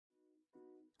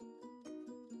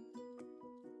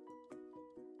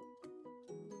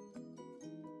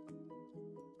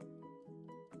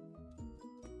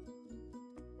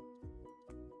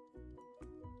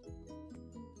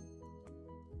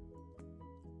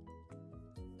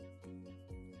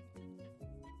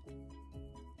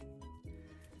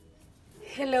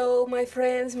Hello my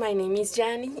friends, my name is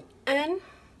Jani and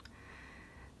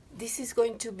this is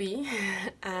going to be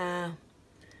a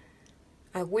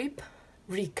WIP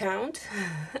recount,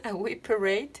 a WIP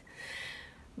parade,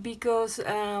 because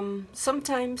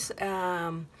sometimes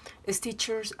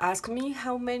stitchers ask me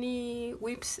how many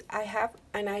WIPs I have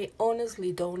and I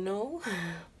honestly don't know.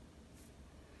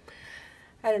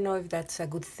 I don't know if that's a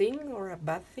good thing or a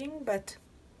bad thing, but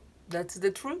that's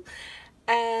the truth.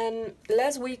 And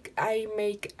last week I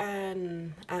make a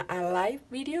live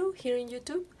video here in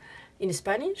YouTube in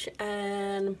Spanish,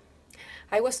 and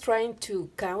I was trying to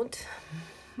count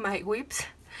my WIPs,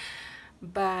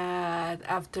 but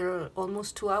after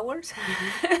almost 2 hours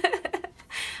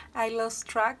I lost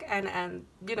track, and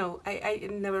you know, I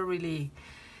never really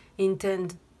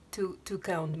intend to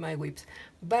count my WIPs,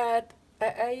 but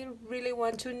I really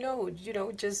want to know, you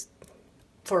know, just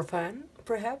for fun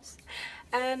perhaps.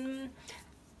 And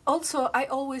also I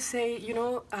always say, you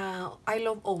know, I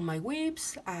love all my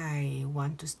WIPs, I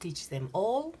want to stitch them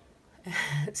all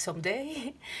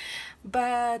someday,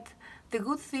 but the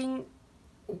good thing,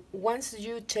 once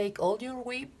you take all your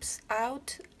WIPs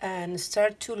out and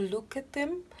start to look at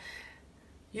them,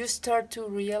 you start to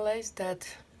realize that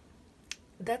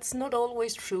that's not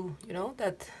always true, you know,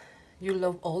 that you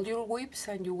love all your WIPs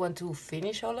and you want to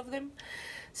finish all of them.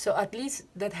 So at least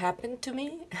that happened to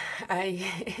me.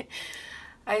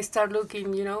 I start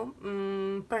looking, you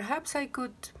know, perhaps I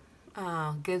could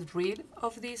get rid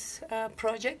of this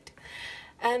project,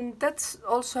 and that's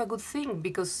also a good thing,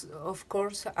 because of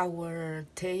course our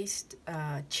taste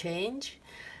change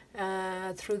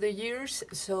through the years,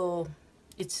 so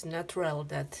it's natural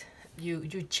that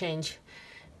you change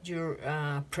your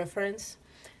preference.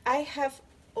 I have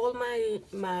all my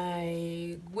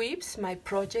WIPs, my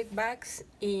project bags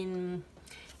in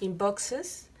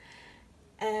boxes,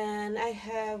 and I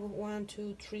have 1,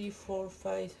 2, 3, 4,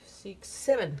 5, 6,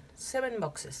 7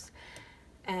 boxes,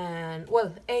 and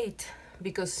well, 8,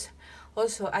 because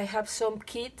also I have some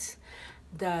kits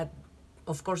that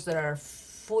of course that are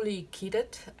fully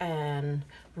kitted and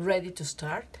ready to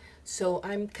start, so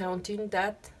I'm counting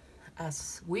that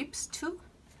as WIPs too,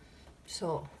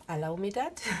 so allow me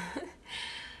that.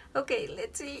 Okay,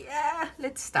 let's see,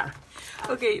 let's start.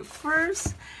 Okay,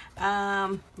 first,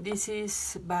 this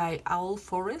is by Owl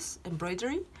Forest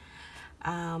Embroidery.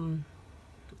 I'm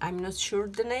not sure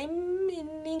the name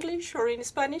in English or in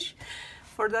Spanish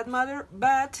for that matter,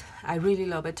 but I really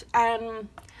love it. And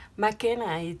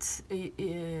McKenna,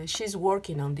 she's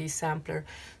working on this sampler,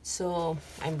 so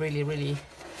I'm really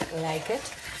like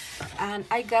it. And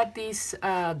I got this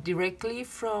directly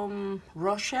from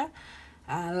Russia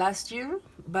last year,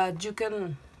 but you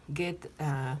can get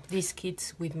these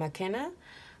kits with McKenna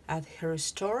at her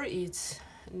store. It's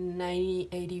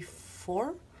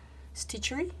 9084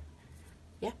 Stitchery,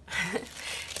 yeah.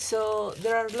 So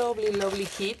there are lovely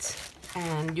kits,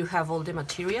 and you have all the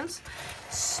materials.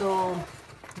 So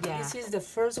yeah, this is the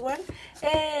first one.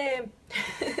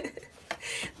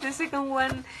 The second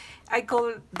one, I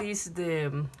call this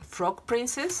the Frog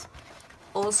Princess,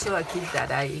 also a kit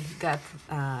that I got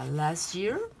last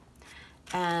year,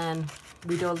 and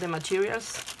with all the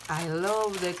materials. I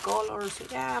love the colors,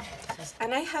 yeah.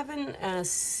 And I haven't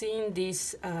seen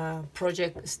this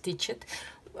project stitched.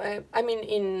 I mean,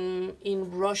 in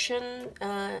Russian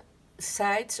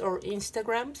sites or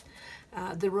Instagrams,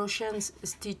 the Russian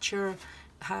stitcher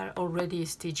had already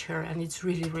stitched her, and it's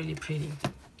really pretty.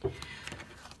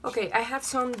 Okay, I have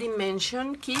some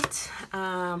dimension kits.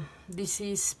 This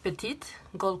is Petite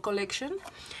Gold Collection.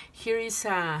 Here is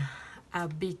a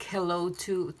big hello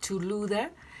to Luda,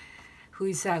 who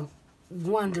is a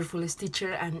wonderful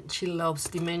stitcher, and she loves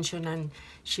dimension, and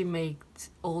she makes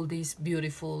all these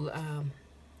beautiful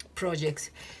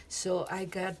projects. So I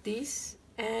got this,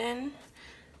 and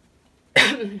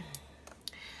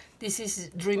this is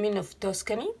Dreaming of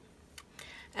Tuscany,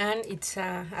 and it's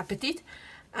a Petite.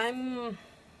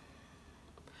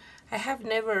 I have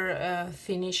never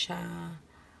finished a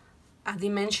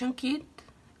dimension kit,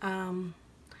 and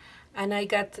I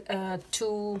got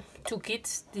two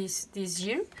kits this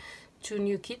year, 2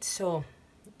 new kits, so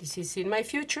this is in my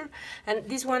future. And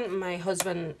this one my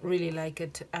husband really liked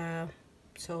it,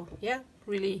 so yeah,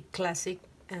 really classic.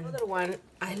 And another one,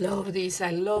 I love this,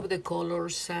 I love the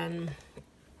colors, and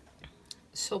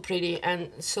so pretty.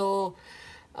 And so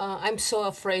I'm so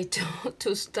afraid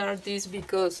to start this,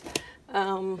 because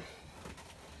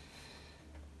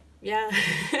yeah,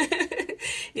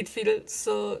 it feels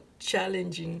so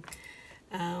challenging.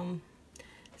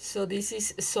 So this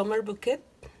is Summer Bouquet,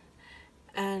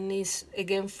 and it's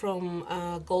again from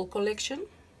Gold Collection.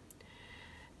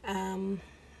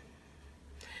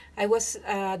 I was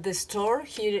at the store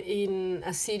here in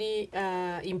a city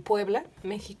in Puebla,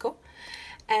 Mexico,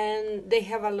 and they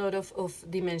have a lot of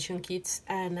dimension kits,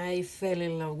 and I fell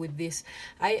in love with this.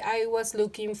 I was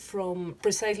looking from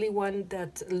precisely one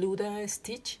that Luda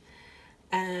stitch,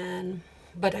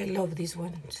 but I love this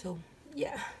one, so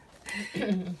yeah.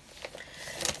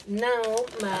 Now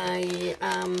my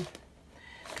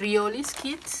Riolis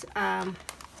kits,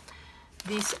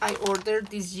 this I ordered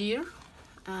this year.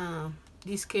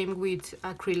 This came with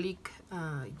acrylic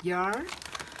yarn,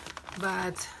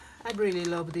 but I really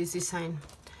love this design.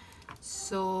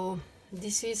 So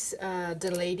this is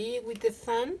the lady with the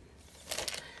fan.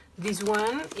 This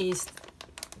one is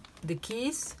the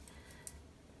keys.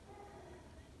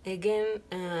 Again,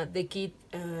 the kit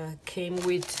came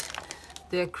with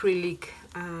the acrylic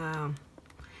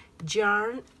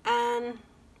yarn and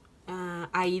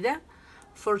Aida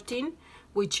 14,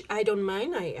 which I don't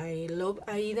mind. I love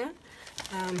Aida.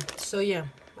 So yeah,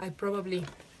 I probably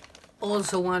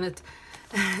also wanted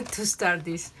to start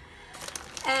this.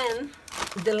 And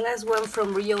the last one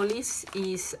from Riolis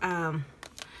is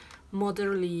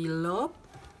Motherly Love,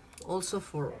 also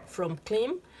from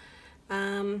Klim.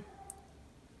 And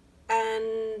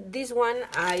this one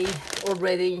I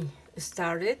already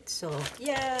started, so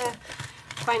yeah,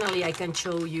 finally I can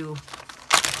show you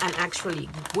and actually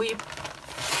WIP.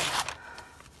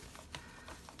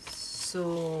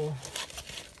 So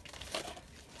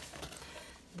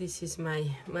this is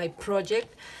my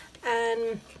project,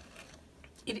 and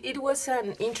it was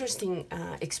an interesting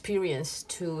experience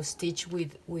to stitch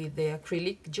with the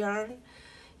acrylic yarn.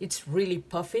 It's really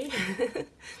puffy.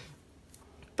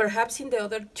 Perhaps in the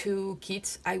other two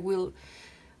kits I will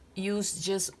use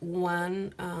just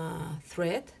one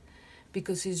thread,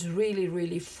 because it's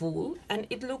really full and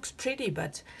it looks pretty,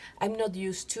 but I'm not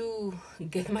used to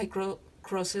get my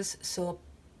crosses so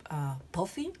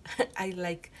puffy. I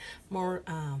like more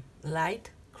light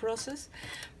crosses,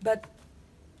 but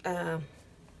I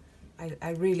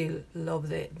really love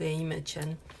the image.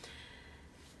 And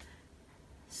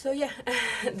so yeah,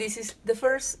 this is the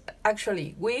first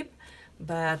actually WIP,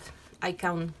 but I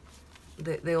count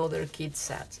the other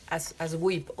kits as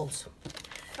WIP also.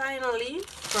 Finally,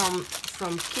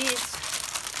 from kits,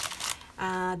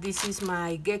 this is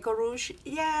my Gecko Rouge.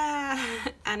 Yeah,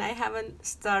 and I haven't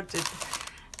started.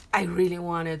 I really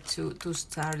wanted to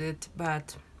start it,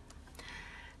 but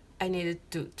I needed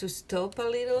to stop a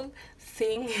little,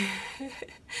 think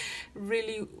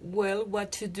really well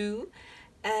what to do.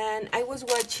 And I was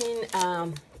watching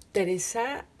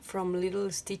Teresa from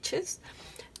Little Stitches,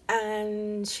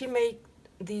 and she made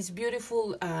these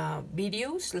beautiful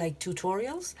videos, like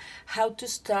tutorials, how to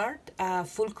start a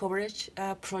full coverage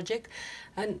project,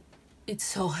 and it's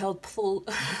so helpful.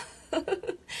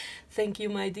 Thank you,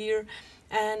 my dear.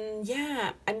 And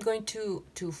yeah, I'm going to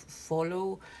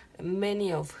follow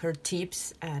many of her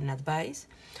tips and advice,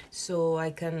 so I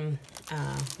can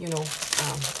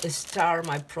start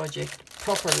my project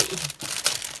properly.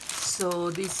 So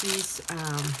this is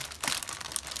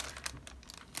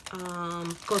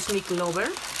Cosmic Lover,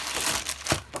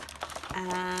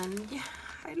 and yeah,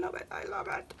 I love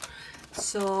it.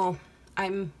 So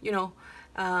I'm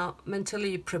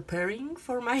mentally preparing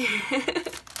for my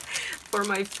for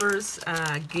my first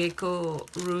Gecko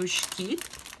Rouge kit,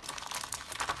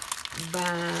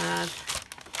 but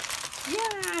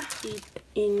yeah,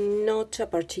 in not a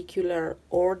particular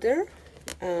order.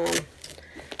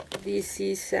 This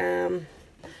is a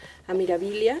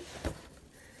Mirabilia.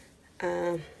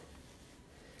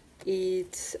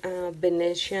 It's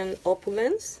Venetian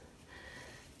Opulence,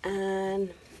 and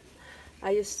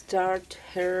I started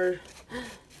her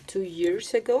 2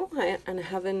 years ago, and I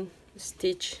haven't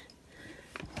stitched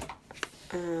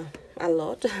a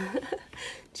lot.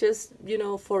 Just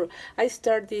I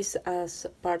start this as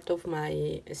part of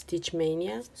my Stitch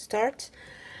Mania starts.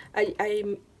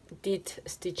 I did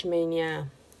Stitch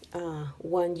Mania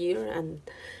 1 year, and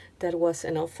that was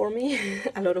enough for me.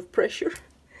 A lot of pressure.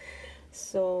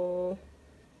 So,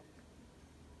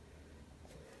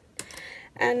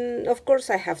 and of course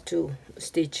I have to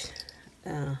stitch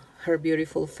her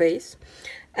beautiful face.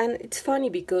 And it's funny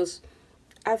because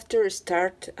after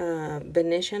start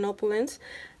Venetian Opulence,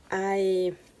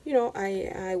 I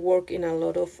work in a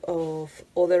lot of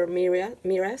other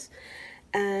mirrors,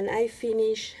 and I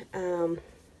finish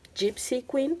Gypsy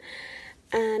Queen,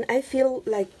 and I feel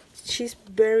like she's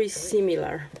very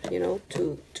similar,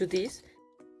 to this.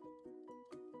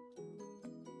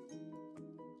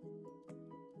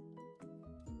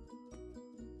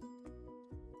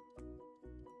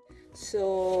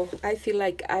 so I feel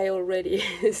like I already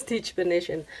stitched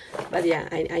Venetian, but yeah,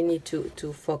 I need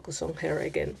to focus on her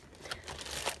again.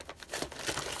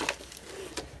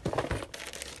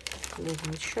 Let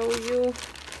me show you.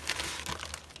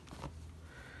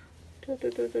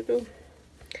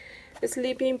 A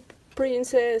sleeping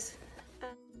princess.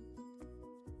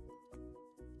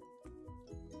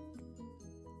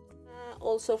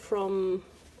 Also from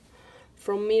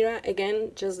Mira,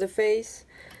 again, just the face.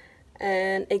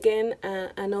 And again,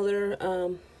 another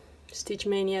Stitch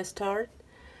Mania start.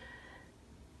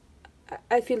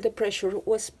 I feel the pressure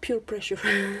was pure pressure.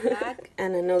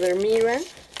 And another Mira.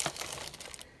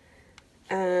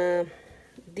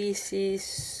 This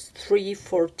is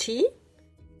 340.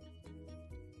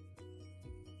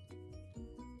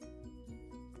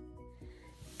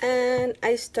 And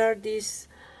I started this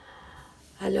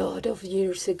a lot of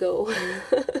years ago.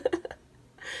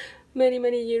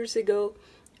 many years ago,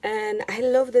 and I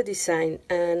love the design,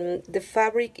 and the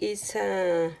fabric is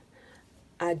a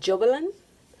Jobelan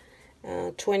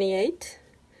 28,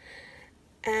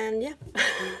 and yeah.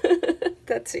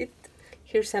 That's it.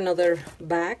 Here's another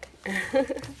bag.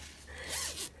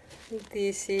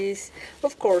 This is,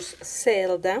 of course,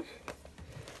 Zelda.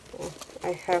 Oh,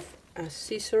 I have a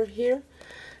scissor here.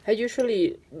 I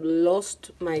usually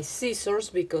lost my scissors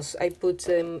because I put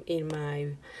them in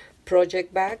my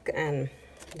project bag and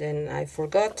then I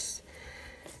forgot.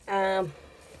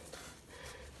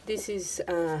 This is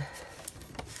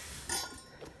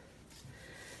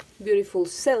beautiful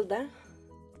Zelda.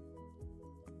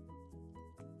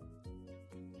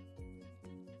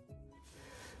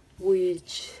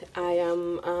 Which I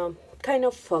am kind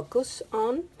of focused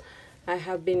on. I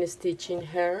have been stitching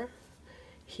her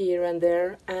here and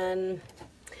there, and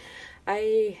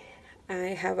I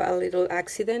have a little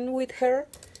accident with her.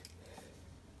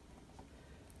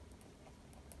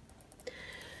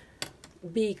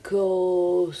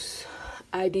 Because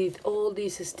I did all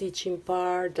this stitching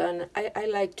part, and I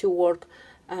like to work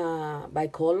by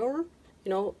color, you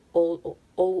know,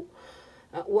 all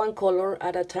one color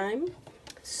at a time.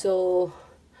 So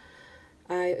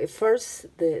I first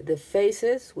the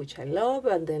faces, which I love,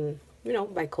 and then, you know,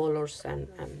 by colors, and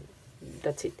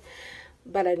that's it.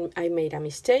 But I made a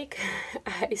mistake.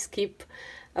 I skipped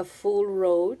a full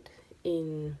row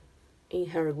in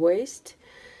her waist,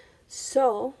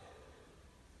 so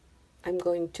I'm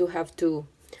going to have to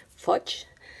fudge.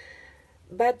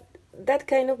 But that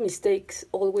kind of mistakes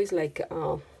always like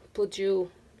put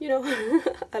you, you know,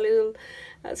 a little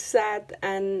sad,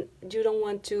 and you don't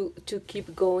want to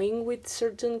keep going with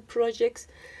certain projects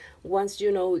once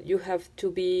you know you have to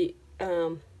be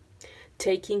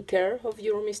taking care of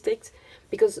your mistakes,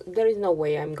 because there is no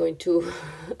way I'm going to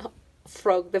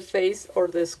frog the face or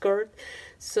the skirt,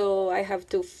 so I have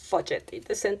to fudge it in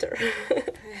the center.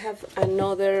 I have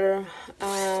another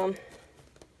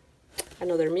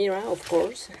mirror, of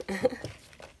course.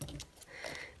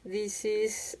 This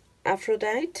is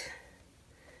Aphrodite,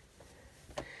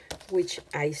 which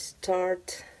I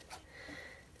start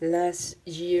last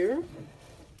year,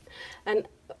 and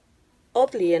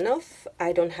oddly enough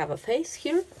I don't have a face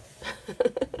here.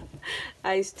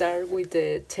 I start with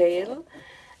the tail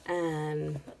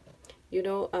and, you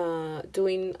know,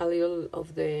 doing a little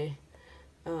of the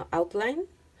outline,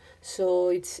 so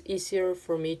it's easier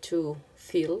for me to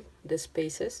fill the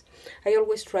spaces. I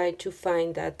always try to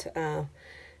find that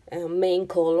main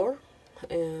color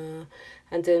and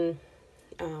then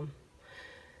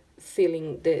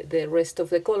filling the rest of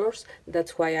the colors.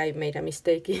 That's why I made a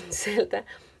mistake in Zelda,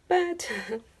 but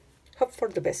hope for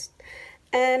the best.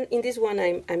 And in this one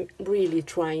I'm really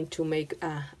trying to make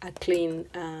a clean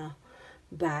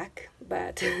back,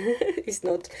 but it's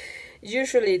not,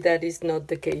 usually that is not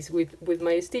the case with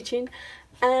my stitching,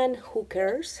 and who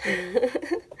cares.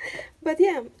 But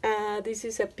yeah, this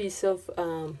is a piece of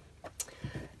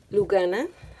Lugana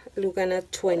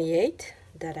 28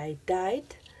 that I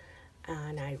dyed,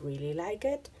 and I really like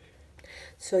it.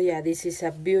 So yeah, this is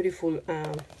a beautiful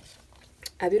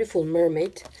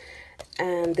mermaid,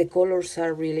 and the colors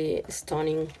are really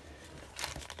stunning.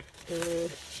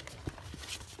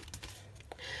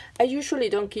 I usually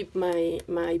don't keep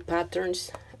my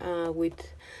patterns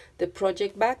with the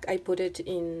project bag. I put it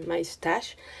in my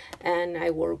stash, and I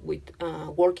work with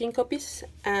working copies,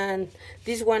 and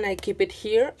this one I keep it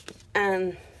here,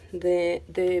 and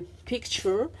the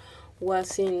picture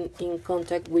was in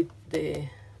contact with the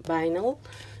vinyl,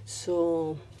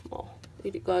 so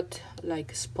it got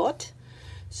like a spot,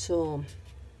 so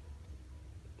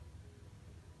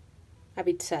a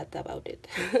bit sad about it.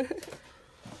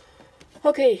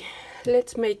 Okay,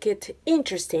 let's make it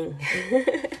interesting.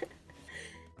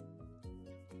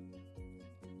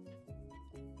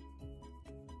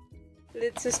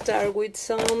 Let's start with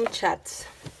some chats,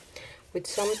 with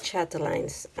some chat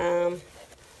lines. A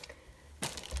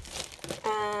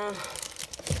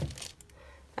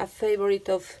favorite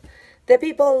of the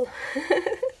people,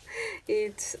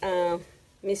 it's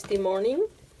Misty Morning,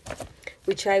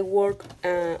 which I worked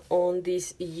on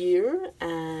this year,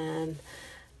 and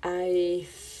I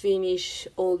finished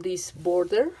all this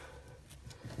border,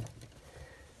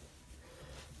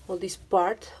 all this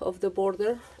part of the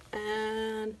border,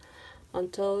 and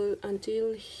until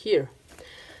here.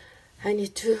 I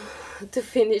need to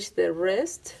finish the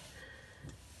rest,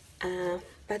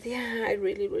 but yeah, I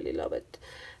really love it,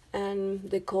 and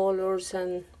the colors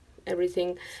and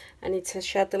everything, and it's a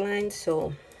chatelaine,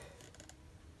 so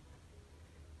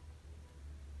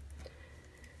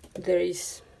there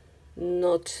is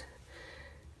nothing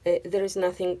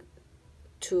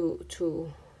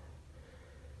to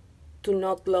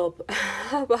not love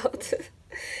about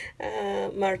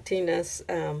Martina's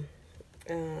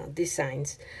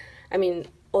designs. I mean,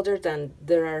 other than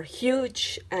there are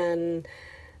huge and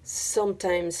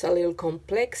sometimes a little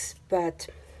complex, but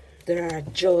there are a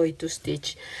joy to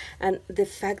stitch, and the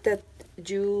fact that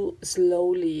you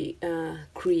slowly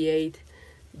create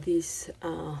these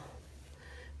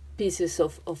pieces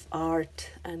of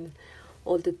art and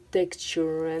all the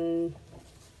texture, and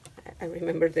I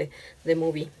remember the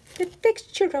movie, the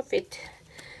texture of it.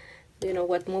 Do you know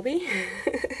what movie?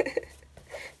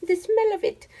 The smell of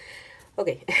it.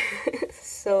 Okay.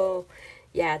 So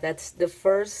yeah, that's the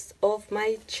first of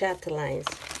my chat lines.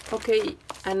 Okay,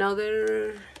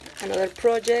 another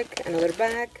project, another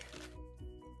bag.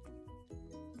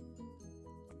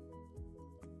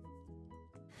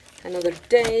 Another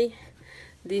day.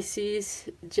 This is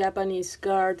Japanese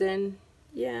garden.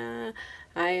 Yeah,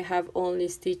 I have only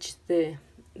stitched the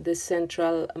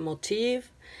central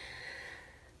motif.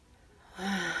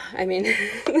 I mean,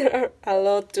 there are a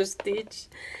lot to stitch,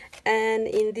 and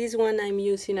in this one I'm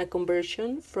using a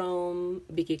conversion from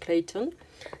Vicky Clayton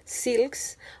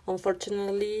silks.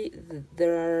 Unfortunately,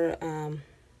 there are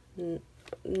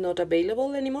not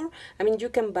available anymore. I mean, you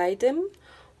can buy them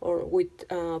or with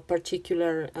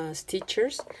particular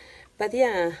stitchers, but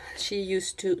yeah, she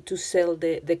used to sell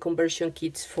the conversion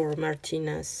kits for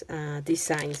Martina's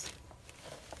designs.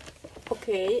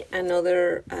 Okay,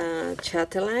 another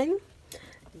chatelaine.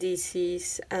 This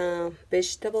is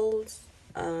vegetables,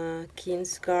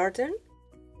 King's Garden.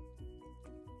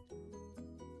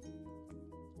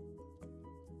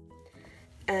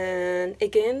 And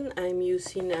again, I'm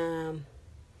using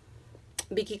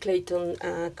Vicky Clayton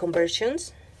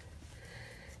conversions,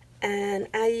 and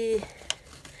I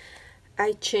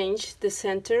changed the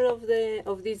center of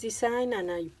this design,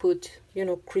 and I put, you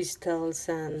know, crystals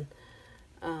and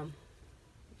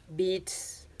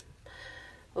beads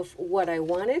of what I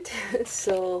wanted.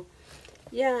 So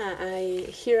yeah,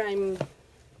 I'm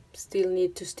still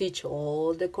need to stitch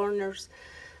all the corners.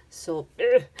 So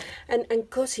and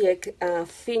CozyEgg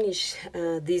finished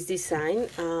this design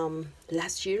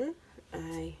last year,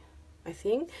 I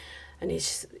think, and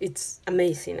it's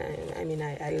amazing. I mean,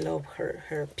 I love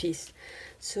her piece.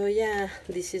 So yeah,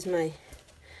 this is my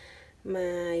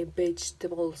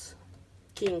vegetables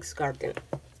King's Garden.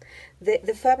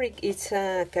 The fabric is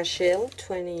a Cashel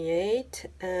 28,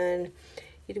 and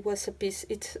it was a piece,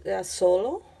 it's a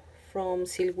solo from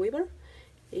Silk Weaver,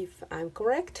 if I'm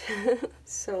correct.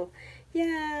 So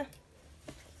yeah,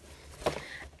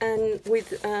 and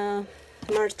with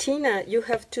Martina you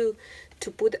have to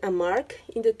put a mark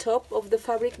in the top of the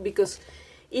fabric, because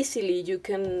easily you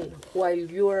can, while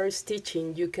you are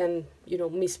stitching, you can, you know,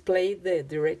 misplay the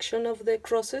direction of the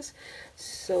crosses.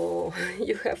 So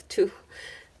you have to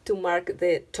mark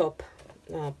the top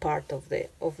part of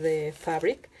the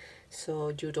fabric,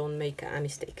 so you don't make a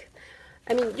mistake.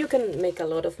 I mean, you can make a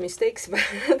lot of mistakes, but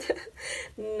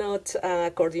not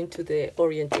according to the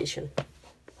orientation.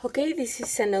 Okay, this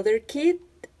is another kit.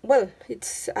 Well,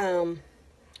 it's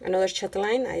another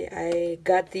chatelaine. I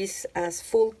got this as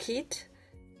full kit.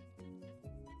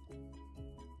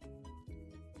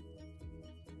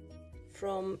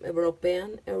 From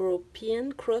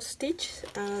European cross stitch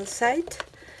site,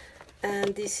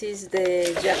 and this is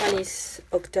the Japanese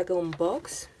octagon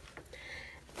box,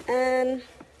 and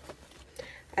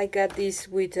I got this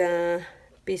with a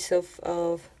piece of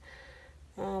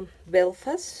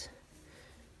Belfast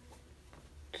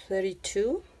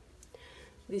 32.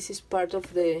 This is part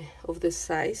of the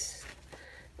size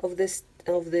of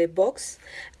the box,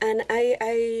 and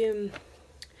I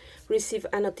received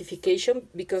a notification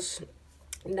because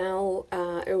now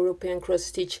European cross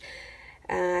stitch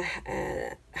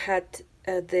had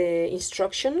the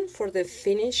instruction for the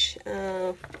finish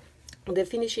the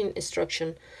finishing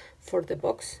instruction for the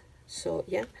box. So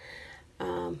yeah,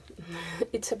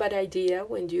 it's a bad idea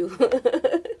when you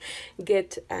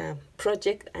get a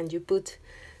project and you put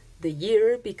the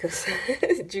year, because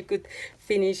you could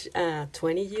finish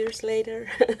 20 years later.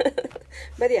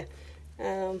 But yeah,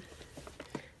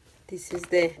 this is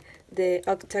the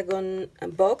octagon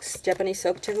box, Japanese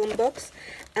octagon box,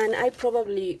 and I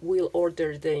probably will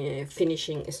order the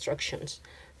finishing instructions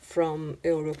from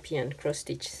European cross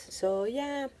stitch. So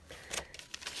yeah,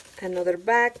 another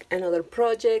bag, another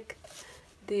project.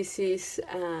 This is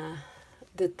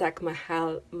the Taj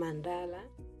Mahal mandala.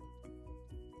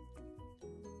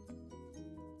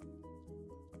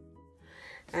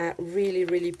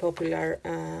 Really popular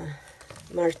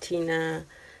Martina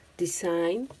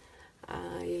design.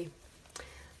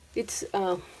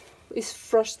 It's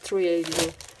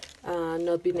frustrating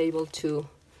not being able to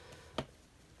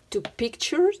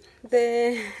picture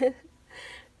the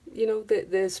you know,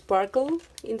 the sparkle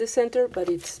in the center, but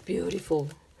it's beautiful.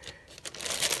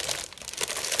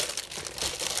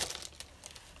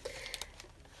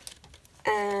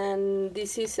 And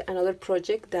this is another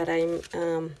project that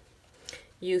I'm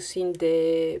using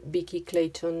the Vicky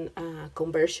Clayton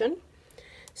conversion.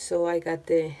 So I got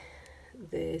the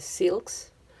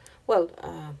silks, well,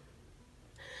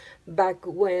 back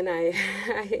when I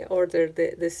ordered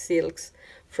the silks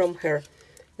from her.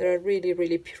 They're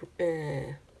really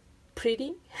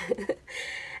pretty.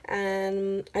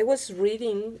 And I was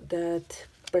reading that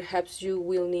perhaps you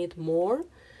will need more,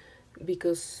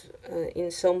 because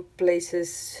in some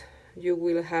places you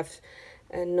will have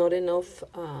not enough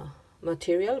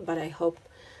material, but I hope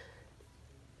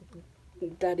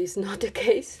that is not the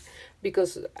case,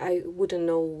 because I wouldn't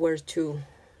know where to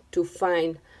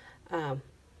find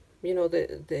you know,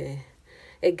 the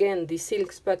again the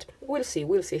silks, but we'll see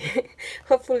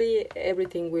hopefully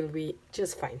everything will be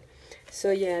just fine.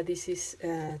 So yeah, this is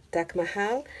Taj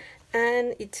Mahal,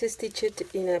 and it's stitched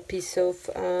in a piece of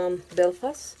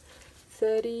Belfast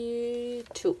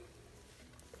 32.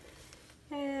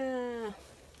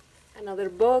 Another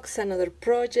box, another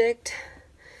project.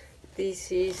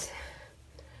 This is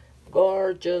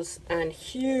gorgeous and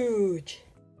huge.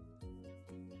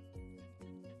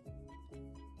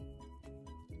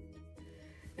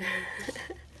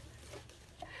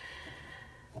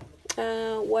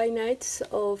 White Nights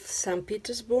of St.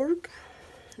 Petersburg,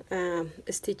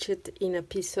 stitched in a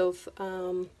piece of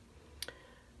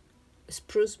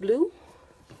spruce blue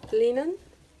linen,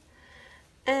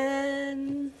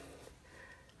 and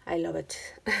I love it.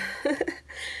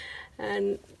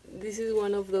 And this is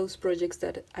one of those projects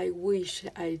that I wish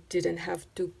I didn't have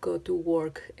to go to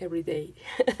work every day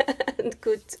and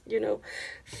could, you know,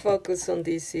 focus on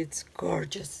this. It's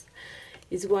gorgeous.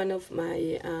 It's one of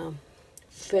my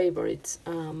favorites,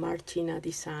 Martina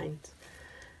designs.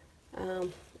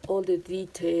 All the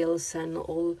details and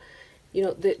all, you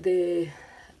know, the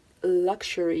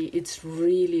luxury, it's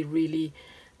really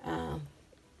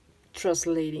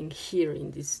translating here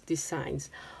in these designs.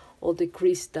 All the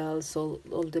crystals, all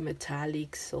the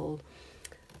metallics, all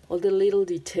the little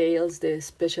details, the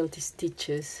specialty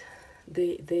stitches,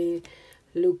 they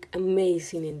look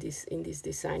amazing in this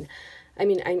design. I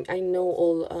mean, I know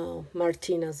all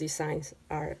Martina's designs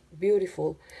are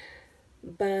beautiful,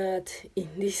 but in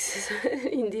this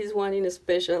in this one in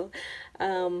special,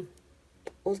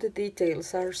 all the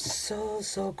details are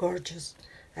so gorgeous.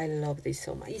 I love this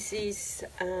so much. This is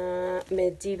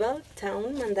medieval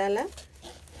town mandala.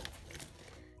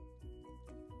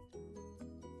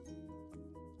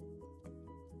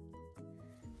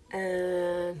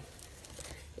 And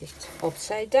it's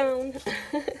upside down.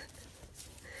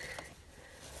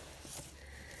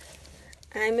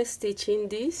 I'm stitching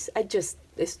this. I just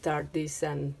start this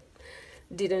and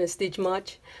didn't stitch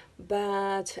much,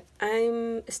 but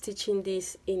I'm stitching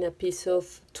this in a piece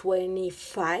of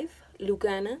 25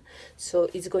 Lugana, so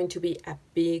it's going to be a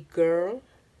big girl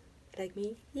like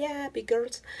me. Yeah, big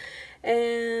girls.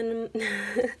 And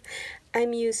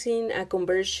I'm using a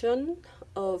conversion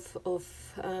of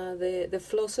the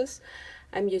flosses.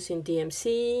 I'm using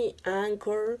DMC,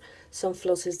 Anchor, some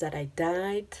flosses that I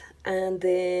dyed, and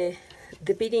the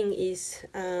beading is,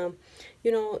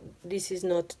 you know, this is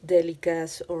not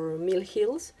Delica's or Mill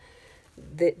Hills.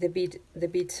 The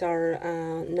beads are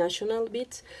national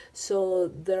beads, so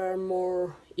they are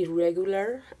more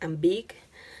irregular and big.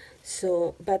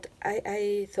 So, but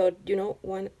I thought, you know,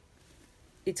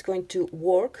 it's going to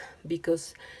work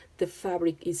because the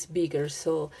fabric is bigger,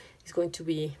 so it's going to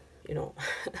be, you know,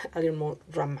 a little more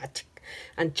dramatic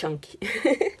and chunky.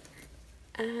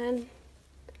 And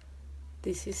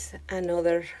this is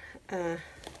another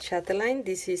chatelaine.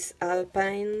 This is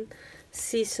Alpine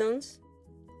seasons.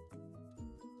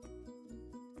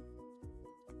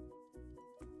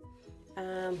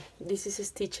 This is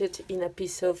stitched in a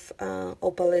piece of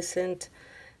opalescent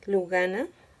Lugana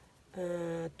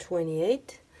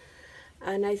 28,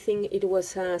 and I think it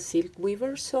was a silk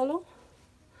weaver solo.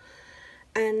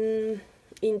 And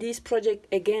in this project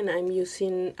again I'm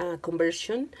using a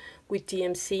conversion with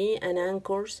TMC and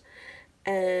anchors,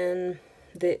 and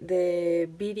the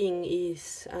beading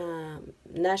is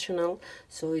national,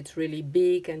 so it's really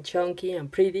big and chunky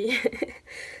and pretty.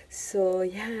 So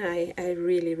yeah, I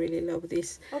really love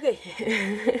this. Okay.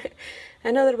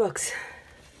 Another box.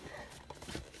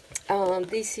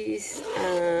 This is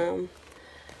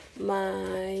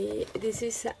this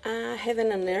is a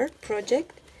Heaven and Earth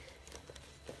project.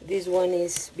 This one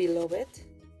is Beloved.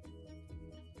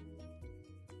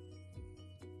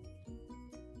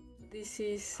 This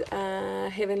is a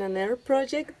Heaven and Earth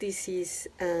project. This is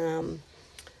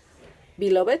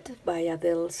Beloved by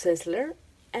Adele Sessler,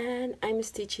 and I'm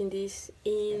stitching this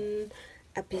in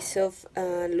a piece of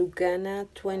Lugana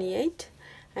 28.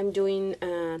 I'm doing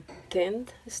a 10th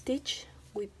stitch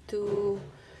with two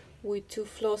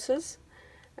flosses.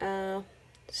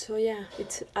 So yeah,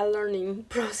 it's a learning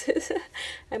process.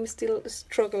 I'm still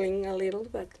struggling a little,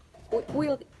 but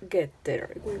we'll get there.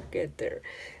 We'll get there.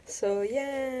 So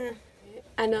yeah,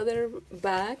 another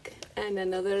bag and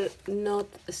another not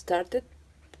started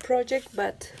project,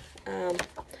 but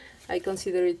I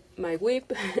consider it my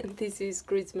WIP. This is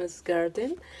Christmas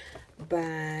Garden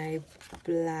by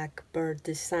Blackbird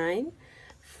Design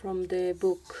from the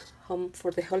book Home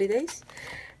for the Holidays.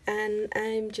 And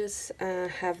I'm just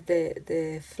have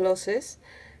the flosses.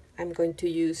 I'm going to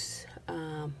use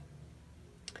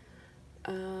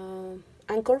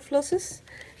anchor flosses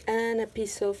and a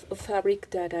piece of fabric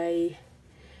that I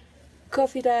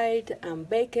coffee dyed and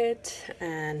baked it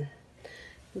and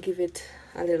give it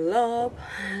a little love.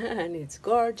 And it's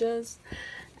gorgeous,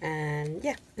 and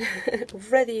yeah,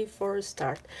 ready for a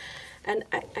start. And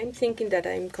I'm thinking that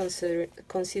I'm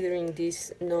considering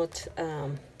this not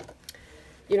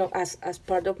you know, as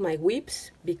part of my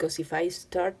WIPS, because if I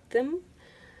start them,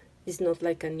 it's not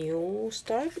like a new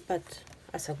start, but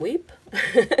as a WIP,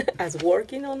 as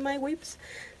working on my WIPS.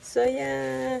 So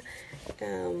yeah,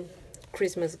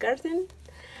 Christmas Garden,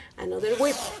 another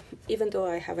WIP. Even though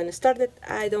I haven't started,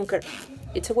 I don't care.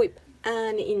 It's a WIP.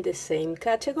 And in the same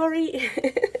category,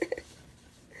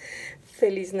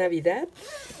 Feliz Navidad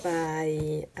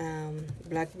by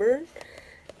Blackbird.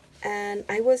 And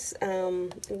I was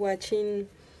watching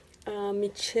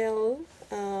Michelle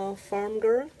Farm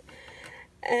Girl,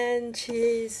 and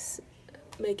she's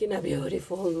making a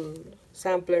beautiful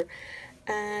sampler.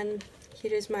 And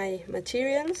here is my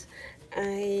materials.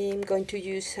 I'm going to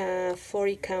use a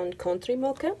 40 count country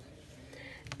mocha,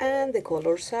 and the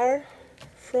colors are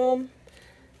from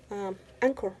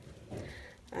Anchor.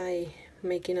 I'm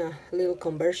making a little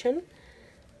conversion,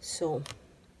 so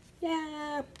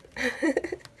yeah.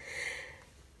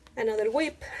 Another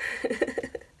WIP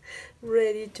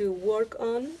ready to work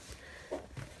on.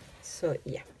 So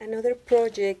yeah, another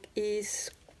project is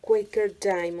Quaker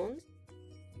Diamonds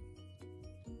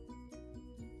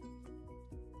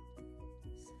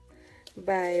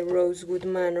by Rosewood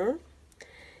Manor.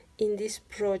 In this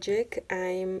project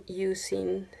I'm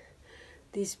using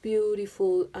these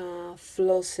beautiful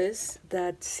flosses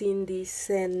that Cindy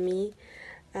sent me.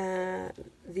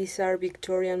 These are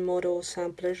Victorian Model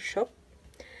Sampler Shop,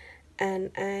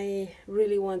 and I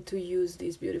really want to use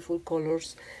these beautiful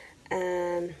colors,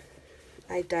 and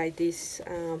I dyed this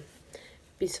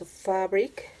piece of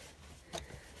fabric.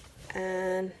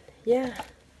 And yeah,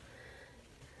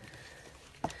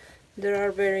 there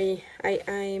are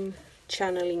I'm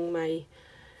channeling my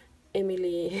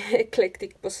Emily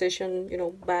eclectic possession, you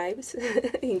know, vibes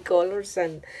in colors,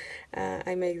 and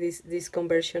I make this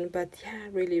conversion. But yeah,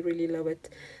 really love it.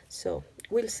 So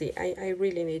we'll see. I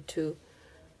really need to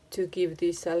give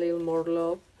this a little more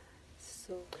love.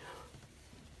 So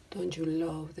don't you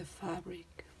love the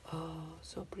fabric? Oh,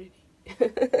 so pretty.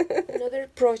 Another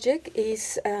project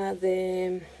is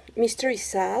the Mystery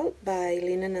Sal by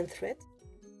Linen and Thread.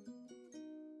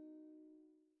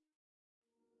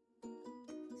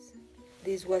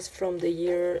 This was from the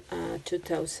year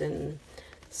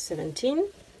 2017,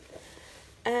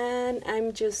 and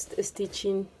I'm just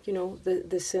stitching, you know,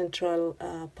 the central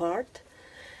part,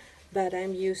 but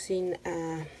I'm using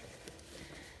a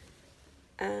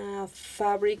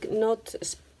fabric not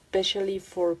especially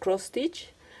for cross stitch,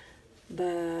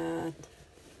 but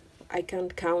I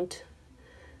can't count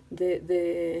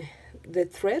the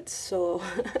threads, so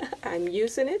I'm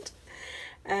using it.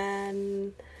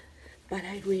 And but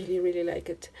I really like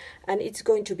it, and it's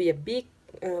going to be a big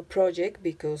project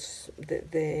because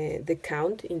the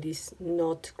count in this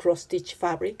not cross stitch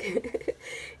fabric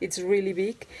it's really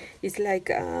big. It's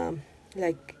like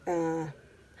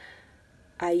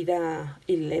Aida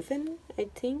 11, I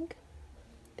think,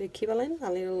 the equivalent,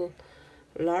 a little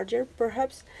larger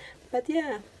perhaps, but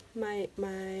yeah, my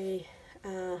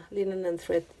linen and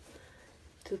thread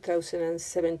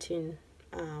 2017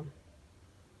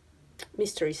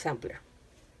 mystery sampler.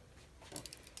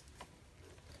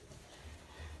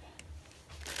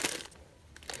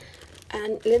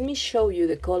 And let me show you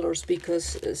the colors,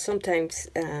 because sometimes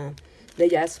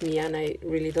they ask me and I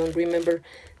really don't remember.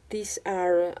 These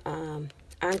are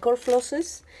anchor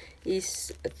flosses,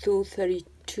 is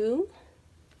 232,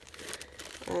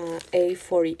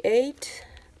 A48,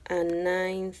 and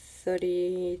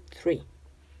 933.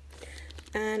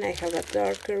 And I have a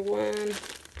darker one,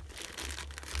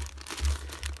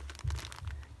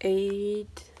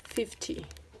 850.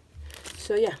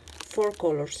 So yeah, 4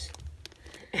 colors.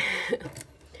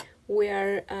 We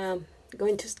are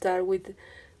going to start with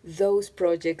those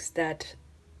projects that,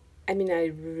 I mean, I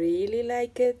really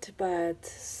like it, but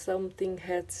something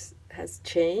has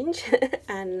changed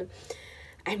and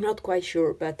I'm not quite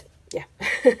sure, but yeah,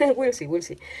 we'll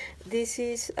see. This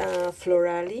is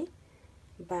Florali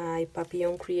by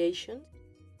Papillon Creation.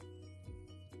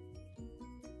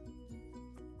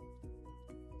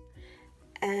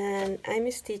 And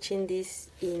I'm stitching this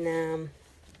in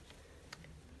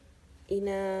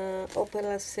a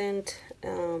opalescent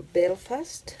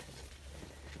Belfast.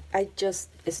 I just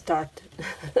start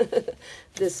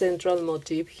the central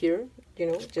motif here, you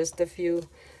know, just a few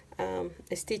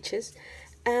stitches,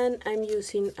 and I'm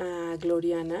using a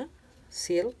Gloriana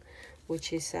silk,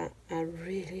 which is a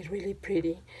really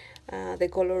pretty. The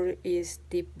color is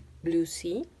deep blue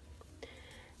sea,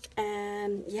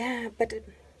 and yeah, but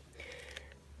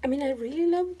I mean, I really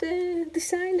love the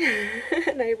design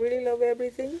and I really love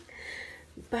everything,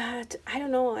 but I don't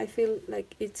know, I feel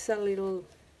like it's a little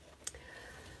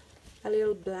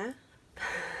blah.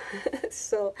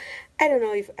 So I don't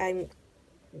know if I'm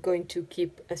going to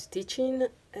keep stitching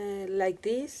like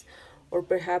this, or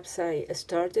perhaps I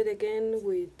started again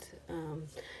with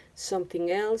something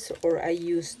else, or I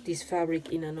use this fabric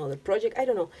in another project. I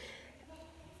don't know.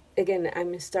 Again,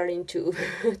 I'm starting to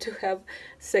to have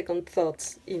second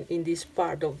thoughts in this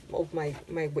part of my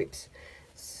WIPS.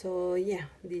 So yeah,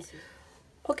 this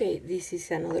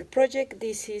is another project.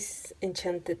 This is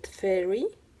Enchanted Fairy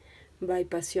by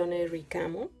Passione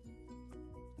Ricamo.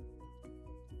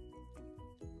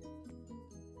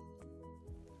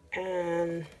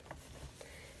 And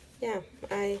yeah,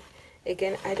 I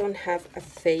don't have a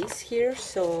face here,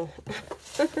 so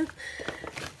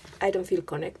I don't feel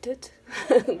connected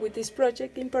with this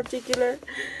project in particular.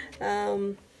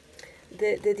 The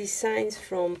designs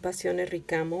from Passione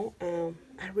Ricamo are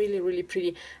really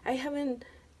pretty. I haven't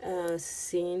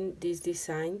seen these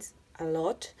designs a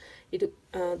lot.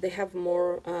 They have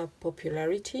more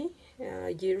popularity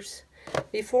years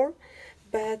before,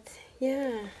 but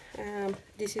yeah,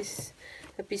 this is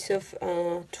a piece of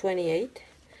 28,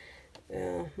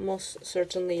 most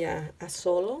certainly a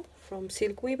solo from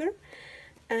Silk Weaver.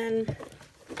 And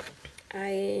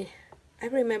I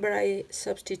remember I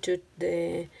substitute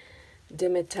the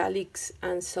metallics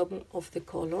and some of the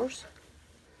colors,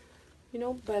 you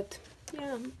know, but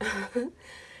yeah.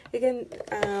 Again,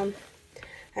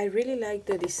 I really like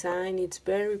the design. It's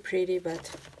very pretty,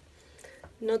 but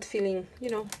not feeling, you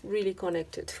know, really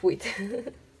connected with.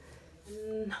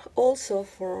 Also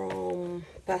from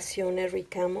Passione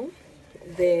Ricamo,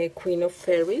 the Queen of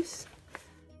Fairies.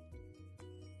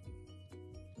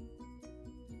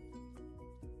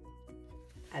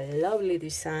 A lovely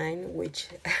design, which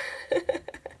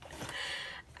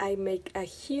I make a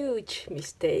huge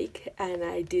mistake, and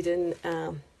I didn't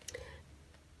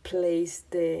place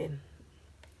the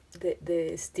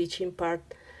stitching part,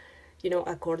 you know,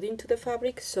 according to the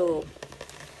fabric. So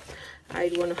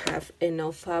I want to have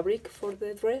enough fabric for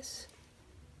the dress.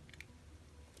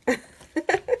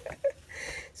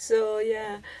 So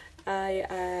yeah,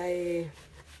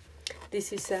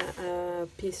 this is a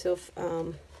piece of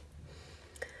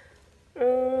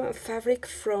fabric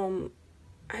from,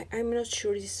 I'm not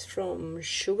sure it's from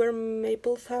Sugar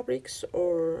Maple Fabrics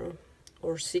or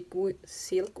Silk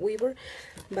Weaver,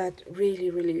 but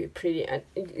really pretty. And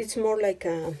it's more like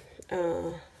a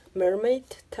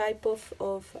mermaid type of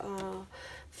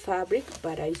fabric,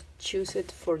 but I choose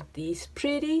it for this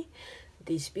beauty,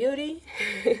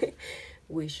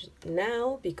 which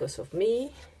now, because of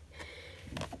me,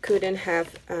 couldn't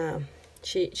have,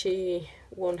 she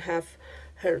won't have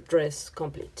her dress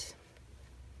complete.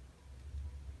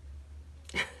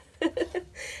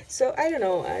 So I don't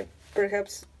know,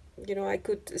 perhaps, you know, I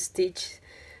could stitch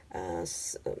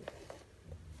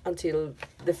until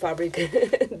the fabric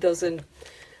doesn't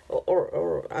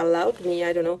or allowed me,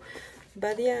 I don't know.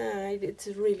 But yeah, it's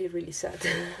really, really sad.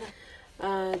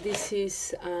 This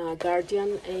is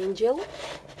Guardian Angel,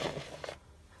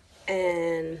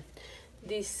 and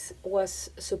this was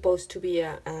supposed to be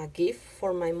a gift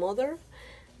for my mother,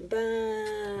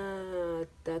 but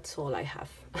that's all I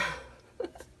have.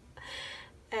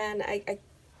 And I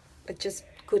just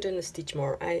couldn't stitch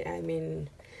more. I mean,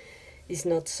 it's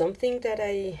not something that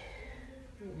I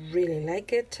really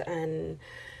like it, and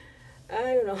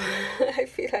I don't know, I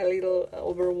feel a little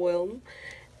overwhelmed,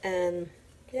 and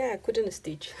yeah, I couldn't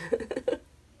stitch.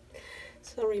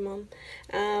 Sorry, Mom.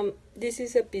 This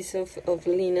is a piece of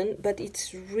linen, but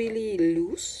it's really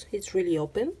loose, it's really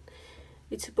open.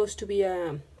 It's supposed to be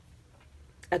a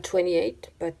 28,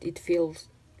 but it feels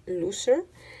looser,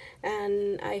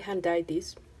 and I hand dyed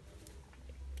this.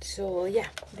 So yeah,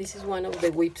 this is one of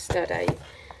the WIPS that I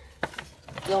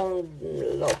don't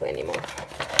love anymore.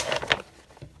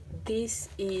 This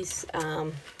is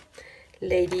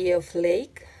Lady of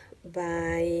Lake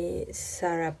by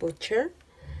Sarah Butcher,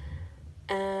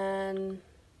 and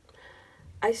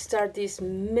I started this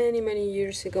many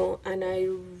years ago, and I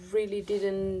really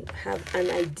didn't have an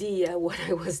idea what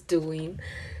I was doing.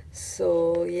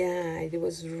 So yeah, it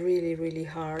was really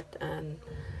hard, and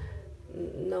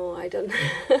no, I don't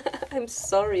I'm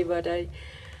sorry, but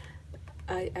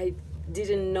I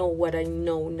didn't know what I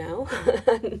know now.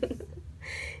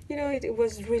 You know, it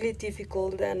was really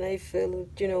difficult, and I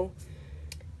felt, you know,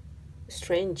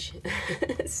 strange.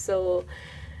 So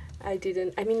I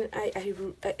didn't, I mean,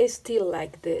 I still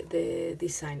like the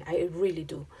design, I really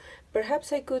do.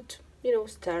 Perhaps I could, you know,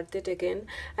 start it again.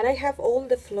 And I have all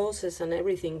the flosses and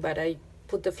everything, but I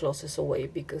put the flosses away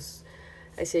because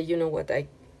I say, you know what, I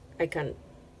can't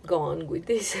go on with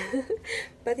this.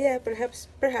 But yeah, perhaps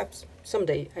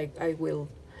someday I will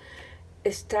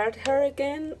start her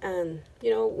again, and you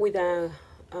know, with a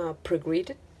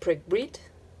pre-breed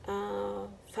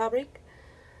fabric.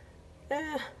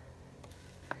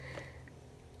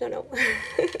 No.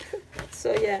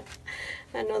 So yeah,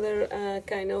 another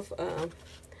kind of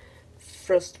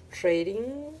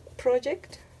frustrating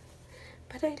project,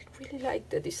 but I really like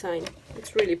the design.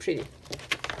 It's really pretty.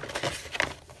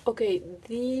 Okay,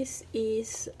 this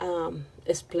is a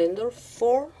Splendor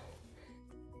 4.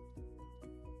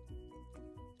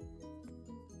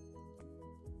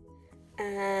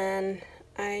 And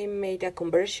I made a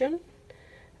conversion.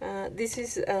 This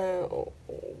is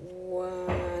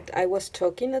what I was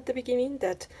talking at the beginning,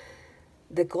 that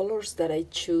the colors that I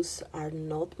choose are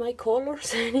not my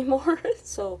colors anymore.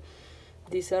 So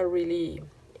these are really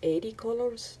 80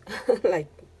 colors, like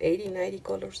 80, 90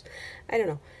 colors. I don't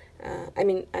know. I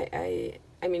mean,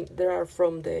 I mean, there are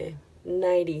from the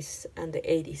 90s and the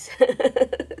 80s.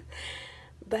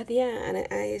 But yeah, and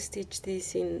I stitched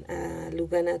this in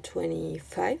Lugana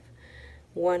 25,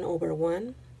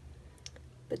 1/1.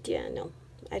 But yeah, no,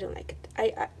 I don't like it.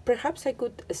 I perhaps I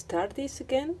could start this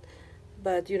again,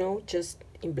 but you know, just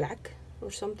in black or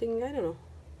something. I don't know.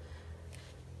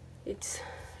 It's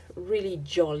really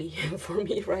jolly for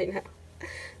me right now.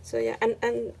 So yeah,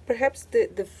 and perhaps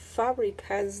the fabric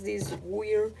has these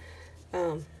weird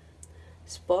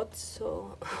spots.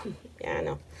 So yeah,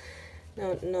 no,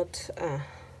 not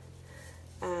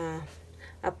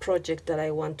a project that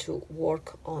I want to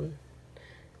work on,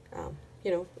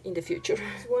 you know, in the future.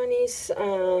 This one is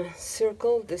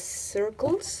Circle the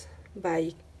Circles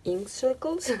by Ink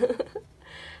Circles.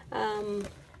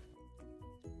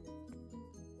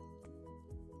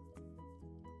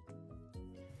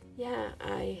 Yeah,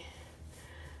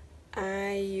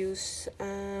 I use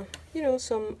you know,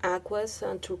 some aquas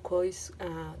and turquoise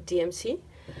DMC,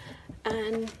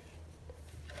 and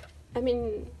I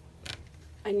mean,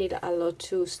 I need a lot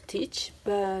to stitch,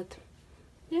 but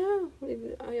yeah,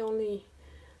 I only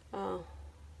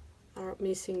are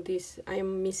missing this. I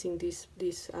am missing this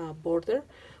border,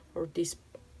 or this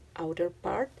outer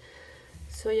part.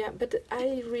 So yeah, but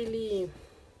I really,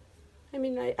 I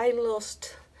mean, I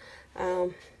lost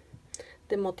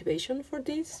the motivation for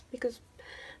this, because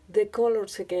the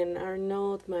colors again are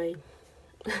not my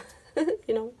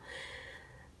you know,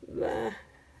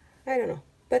 I don't know,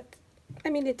 but I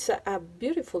mean, it's a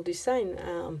beautiful design.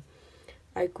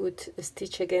 I could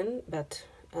stitch again, but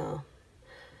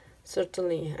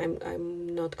certainly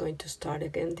I'm not going to start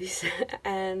again this.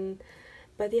 And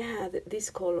but yeah, these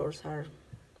colors are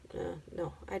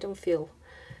no, I don't feel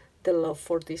the love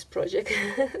for this project.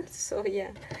 So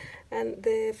yeah, and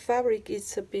the fabric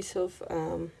is a piece of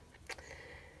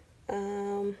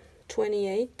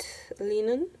 28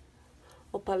 linen,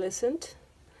 opalescent,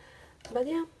 but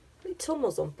yeah, it's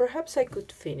almost done. Perhaps I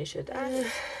could finish it.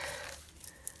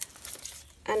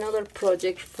 Another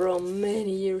project from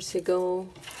many years ago.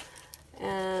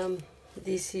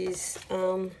 This is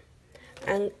An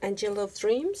Angel of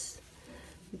Dreams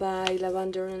by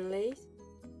Lavender and Lace.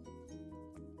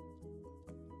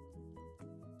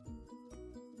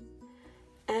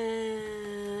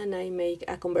 And I make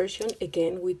a conversion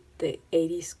again with the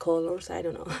 80s colors. I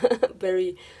don't know,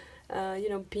 very you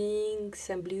know, pinks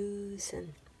and blues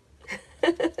and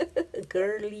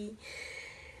girly.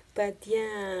 But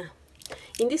yeah,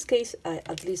 in this case,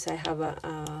 at least I have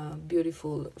a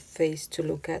beautiful face to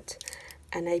look at,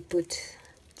 and I put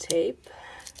tape.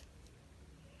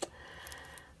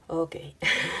 Okay.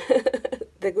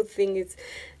 The good thing is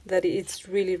that it's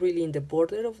really in the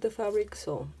border of the fabric,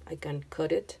 so I can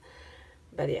cut it.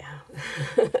 But yeah,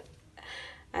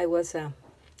 I was a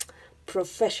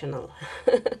professional.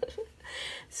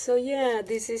 So yeah,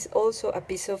 this is also a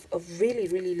piece of really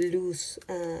loose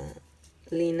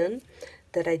linen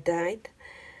that I dyed,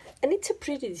 and it's a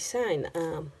pretty design,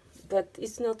 but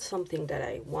it's not something that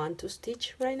I want to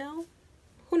stitch right now.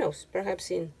 Who knows,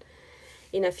 perhaps in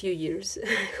a few years.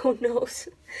 Who knows.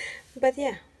 But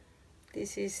yeah,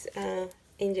 this is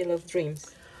Angel of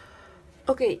Dreams.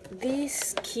 Okay,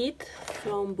 this kit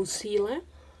from Busila,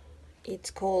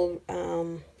 it's called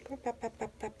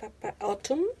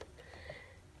Autumn,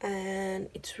 and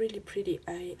it's really pretty.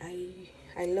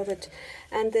 I love it.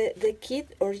 And the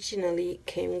kit originally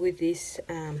came with this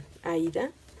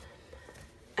Aida,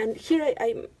 and here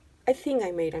I think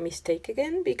I made a mistake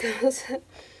again, because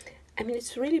I mean,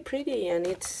 it's really pretty, and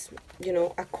it's, you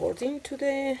know, according to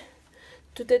the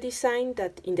design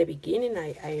that in the beginning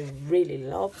I really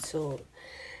loved. So,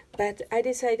 but I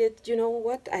decided, you know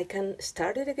what, I can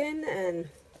start it again and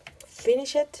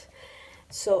finish it.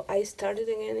 So I started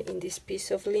again in this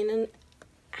piece of linen,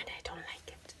 and I don't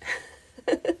like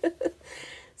it.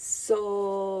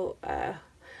 So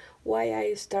why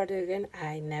I started again,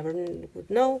 I never would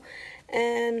know.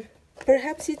 And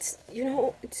perhaps it's, you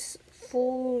know, it's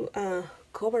full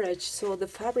coverage, so the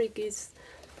fabric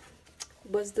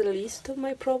was the least of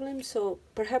my problems. So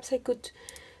perhaps I could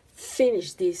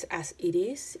finish this as it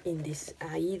is in this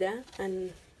Aida,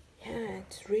 and yeah,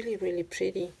 it's really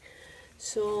pretty.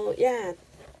 So yeah,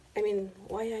 I mean,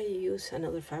 why I use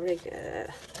another fabric?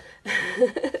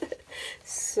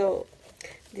 So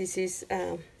this is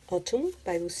Autumn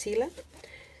by Busila.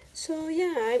 So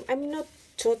yeah, I'm not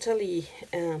totally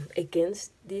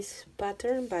against this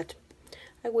pattern, but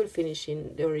I will finish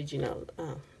in the original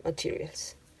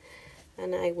materials,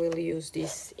 and I will use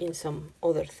this in some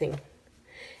other thing,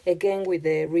 again with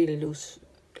the really loose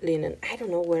linen. I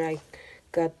don't know where I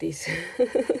got this.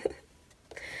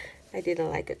 I didn't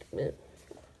like it.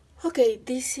 Okay,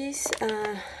 this is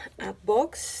a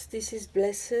box. This is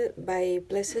Blessed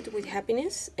with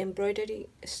Happiness embroidery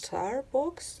star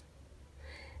box,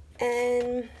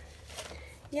 and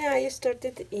yeah, I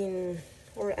started in,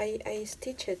 or I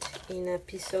stitched it in a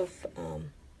piece of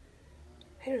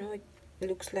I don't know, it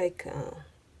looks like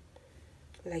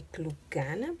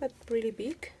Lugana, but really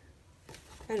big.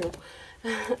 I don't know.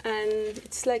 And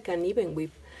it's like an even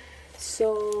whip.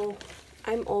 So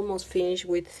I'm almost finished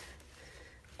with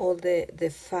all the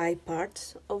 5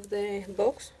 parts of the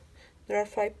box. There are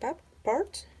 5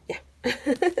 parts. Yeah.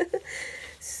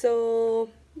 So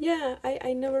yeah,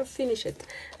 I never finish it,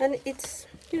 and it's,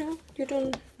 you know, you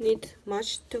don't need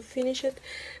much to finish it.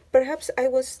 Perhaps I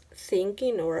was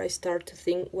thinking, or I start to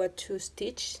think what to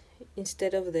stitch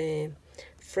instead of the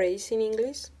phrase in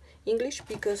English,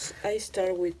 because I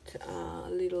start with a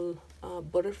little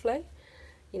butterfly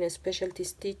in a specialty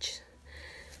stitch.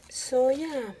 So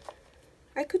yeah,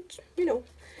 I could, you know,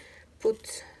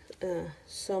 put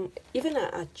some, even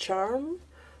a charm,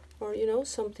 or, you know,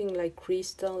 something like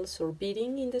crystals or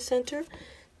beading in the center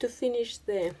to finish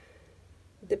the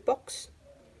box.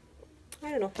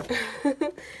 I don't know.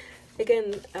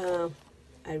 Again,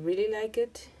 I really like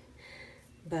it,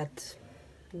 but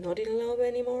not in love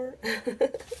anymore.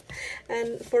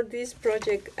 And for this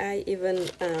project, I even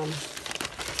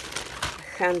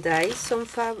hand dyed some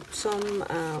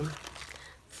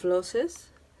flosses.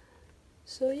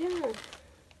 So yeah.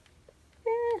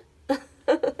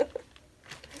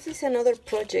 This is another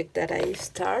project that I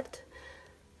start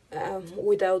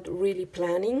without really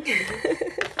planning.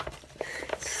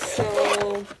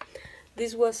 So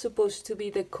this was supposed to be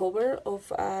the cover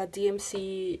of a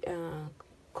DMC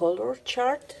color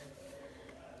chart,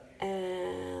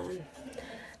 and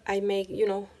I make, you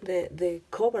know, the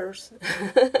covers.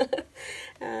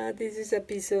 This is a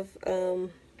piece of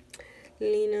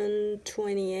linen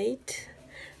 28,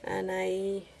 and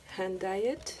I hand dye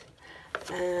it,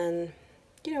 and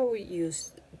you know, we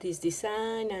use this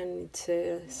design, and it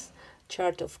says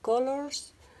chart of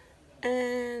colors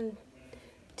and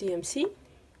DMC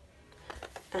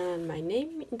and my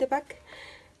name in the back.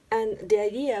 And the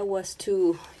idea was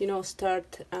to, you know,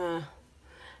 start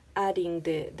adding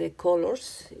the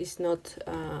colors. It's not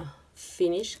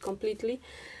finished completely,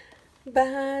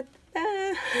 but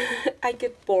I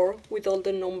get bored with all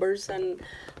the numbers and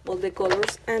all the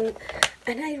colors, and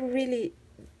I really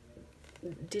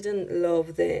didn't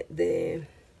love the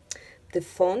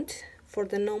font for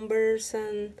the numbers,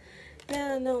 and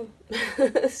yeah, no.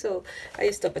 So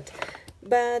I stopped it.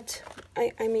 But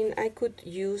I mean, I could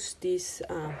use these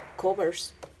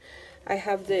covers. I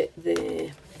have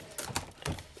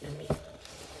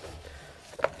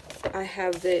I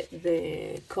have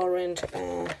the current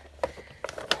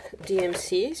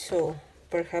DMC, so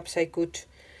perhaps I could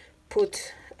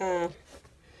put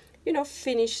you know,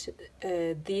 finish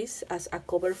this as a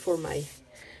cover for my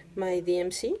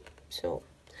DMC. So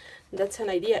that's an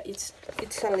idea. It's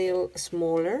a little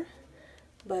smaller,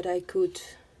 but I could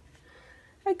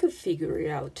figure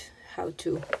out how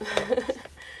to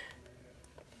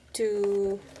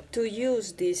to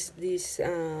use this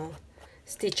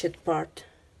stitched part,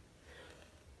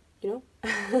 you know.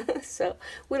 So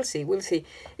we'll see.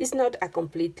 It's not a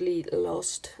completely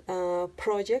lost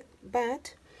project,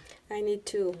 but I need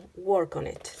to work on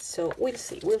it. So we'll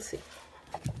see.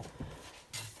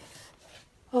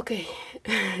 Okay,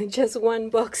 just one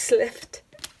box left,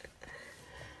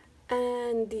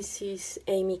 and this is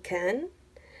Amy Can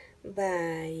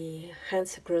by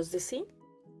Hands Across the Sea.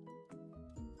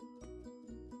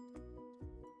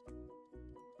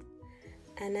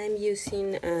 And I'm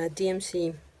using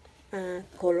DMC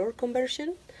color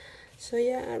conversion, so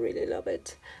yeah, I really love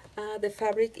it. The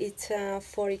fabric, it's a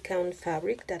 40 count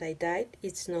fabric that I dyed.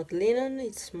 It's not linen,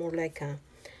 it's more like a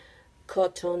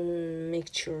cotton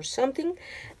mixture or something,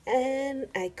 and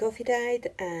I coffee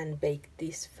dyed and baked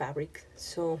this fabric.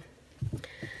 So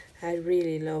I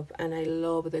really love, and I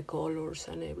love the colors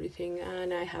and everything,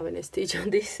 and I haven't stitched on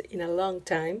this in a long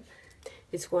time.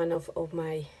 It's one of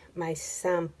my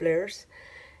samplers,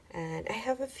 and I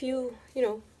have a few, you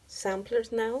know,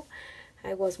 samplers now.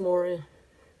 I was more,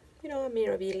 you know, a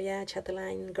Mirabilia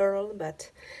Chatelaine girl,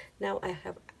 but now I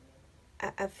have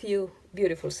a few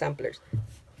beautiful samplers.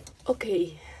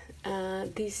 Okay,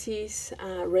 this is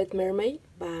Red Mermaid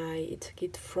by, it's a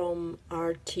kit from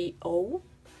RTO.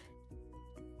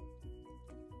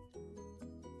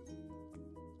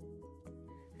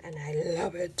 And I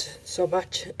love it so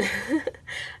much.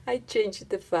 I changed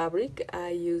the fabric. I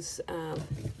use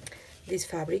this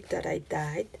fabric that I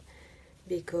dyed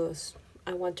because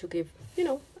I want to give, you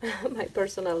know, my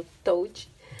personal touch.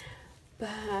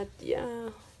 But yeah,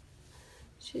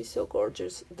 she's so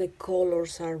gorgeous. The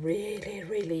colors are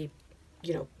really,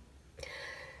 you know,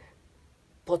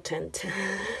 potent.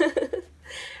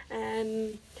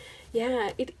 And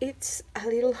yeah, it's a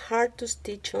little hard to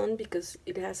stitch on because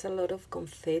it has a lot of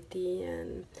confetti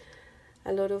and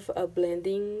a lot of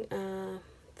blending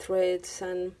threads,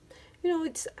 and you know,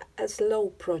 it's a slow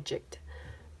project,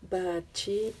 but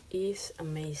she is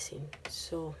amazing.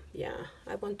 So yeah,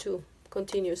 I want to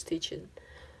continue stitching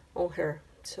on her,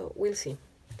 so we'll see.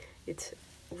 It's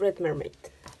Red Mermaid.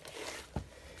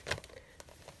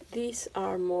 These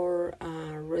are more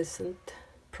recent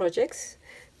projects.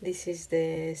 This is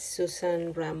the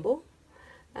Susan Rambo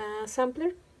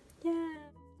sampler. Yeah.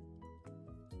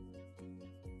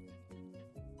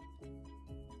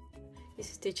 It's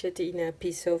stitched in a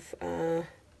piece of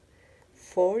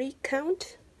 40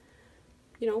 count,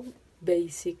 you know,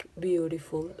 basic,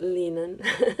 beautiful linen,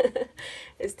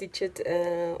 stitched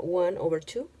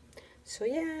 1/2. So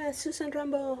yeah, Susan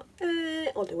Rambo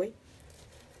all the way.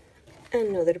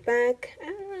 Another bag.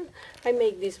 I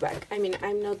make this bag. I mean,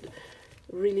 I'm not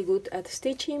really good at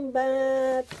stitching,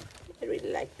 but I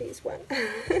really like this one.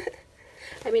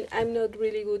 I mean, I'm not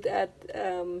really good at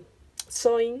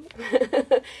sewing,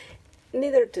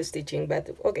 neither to stitching, but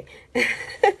okay.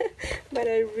 But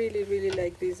I really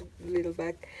like this little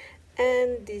bag.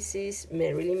 And this is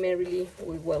Merrily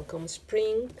We Welcome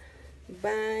Spring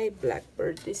by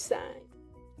Blackbird Design.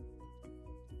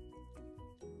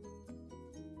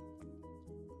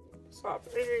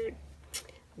 Sorry.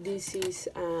 This is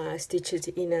stitched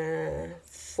in a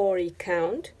 40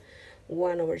 count,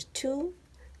 1/2,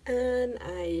 and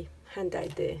I hand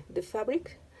dyed the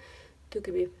fabric to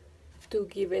give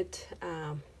it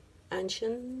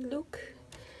ancient look,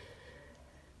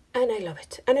 and I love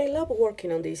it. And I love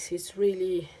working on this. It's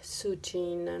really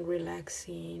soothing and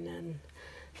relaxing, and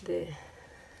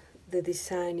the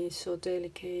design is so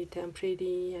delicate and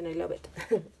pretty, and I love it.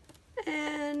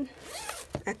 And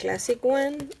a classic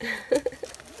one,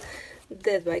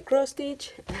 Death by Cross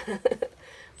Stitch,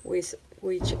 which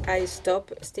I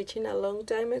stopped stitching a long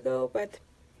time ago, but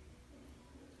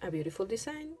a beautiful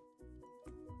design.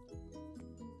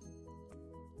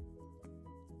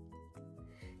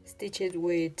 Stitched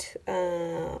with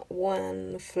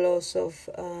one floss of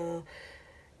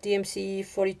DMC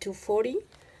 4240,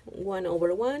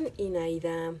 1/1 in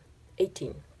Aida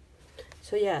 18.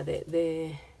 So yeah,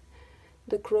 the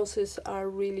crosses are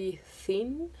really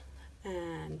thin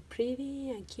and pretty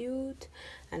and cute,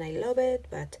 and I love it.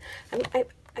 But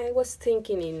I was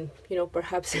thinking in, you know,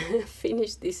 perhaps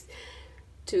finish these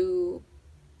 2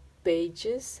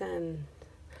 pages and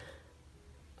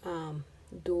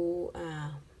do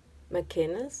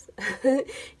McKenna's.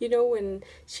 You know, when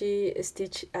she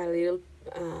stitched a little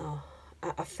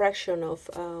a fraction of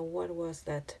what was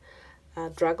that,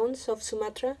 dragons of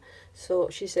Sumatra. So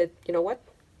she said, you know what,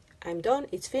 I'm done,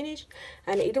 it's finished,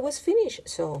 and it was finished.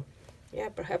 So yeah,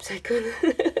 perhaps I could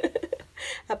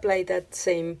apply that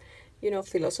same, you know,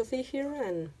 philosophy here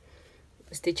and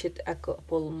stitch it a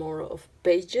couple more of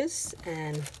pages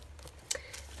and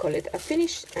call it a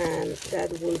finish, and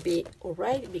that will be all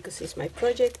right, because it's my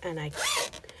project and I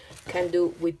can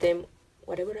do with them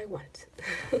whatever I want.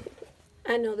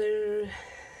 Another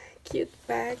cute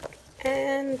bag,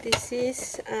 and this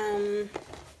is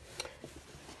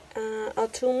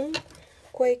Autumn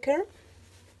Quaker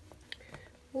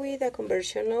with a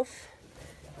conversion of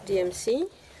DMC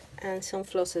and some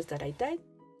flosses that I dyed.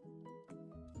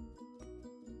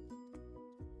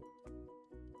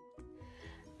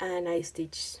 And I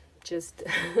stitch just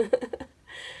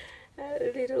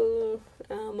little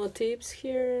motifs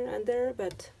here and there,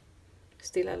 but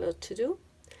still a lot to do.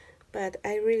 But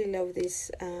I really love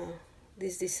this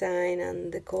this design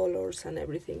and the colors and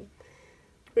everything,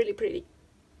 really pretty.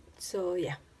 So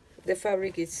yeah, the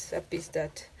fabric is a piece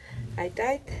that I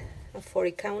dyed, a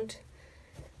 40 count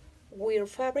weird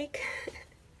fabric,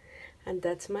 and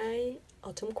that's my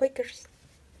Autumn Quakers.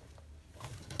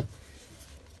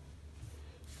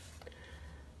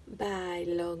 By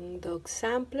Long Dog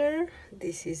Sampler,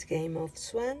 this is Game of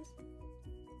Swans.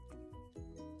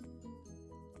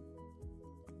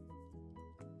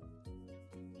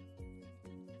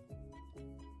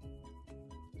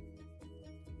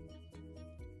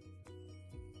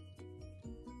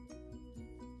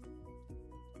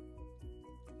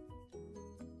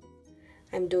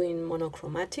 I'm doing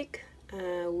monochromatic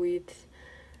with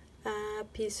a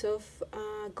piece of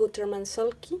Gutermann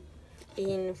Sulky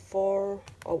in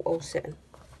 4007.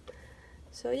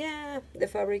 So yeah, the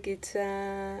fabric is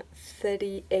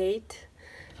 38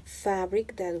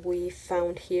 fabric that we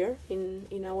found here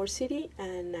in our city,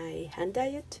 and I hand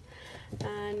dye it,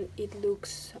 and it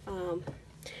looks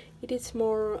it is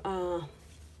more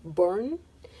burn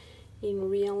in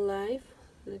real life.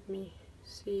 Let me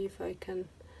see if I can.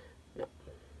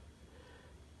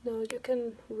 No, you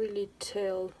can really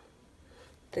tell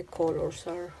the colors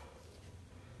are,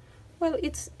 well,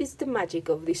 it's the magic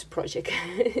of this project.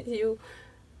 you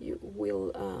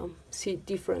will see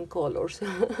different colors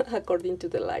according to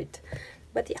the light.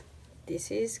 But yeah,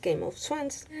 this is Game of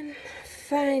Swans. And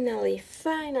finally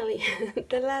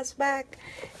the last bag.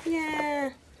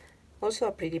 Yeah, also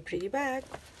a pretty bag.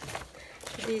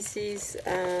 This is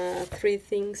a 3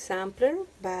 Things Sampler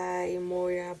by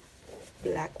Moira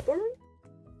Blackburn.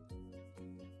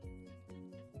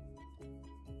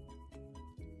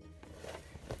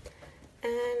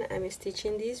 And I'm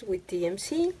stitching this with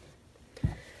DMC.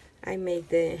 I make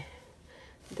the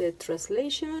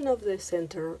translation of the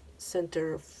central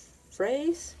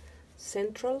phrase,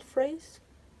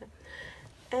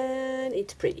 and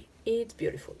it's pretty, it's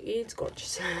beautiful, it's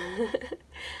gorgeous.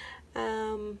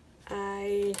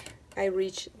 I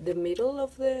reached the middle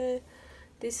of the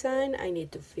design. I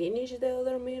need to finish the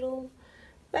other middle,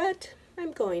 but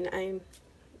I'm I'm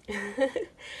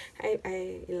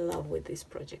in love with this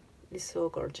project. It's so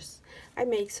gorgeous. I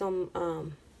make some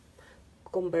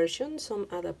conversion, some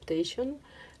adaptation.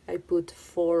 I put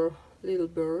 4 little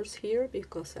birds here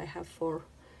because I have 4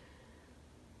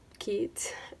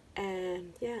 kids,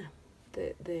 and yeah,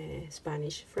 the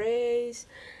Spanish phrase,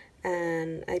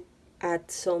 and I add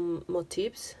some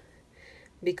motifs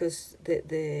because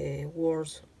the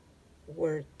words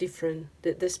were different.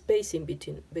 The spacing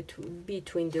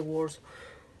between the words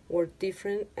were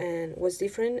different, and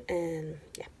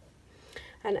yeah.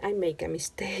 And I make a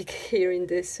mistake here in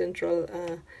the central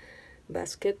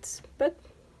baskets, but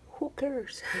who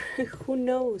cares? Who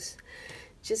knows?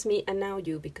 Just me and now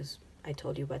you, because I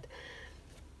told you. But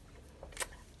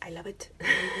I love it.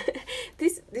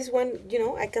 This one, you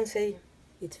know, I can say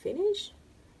it's finished.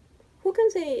 Who can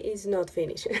say it's not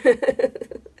finished?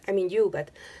 I mean you,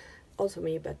 but also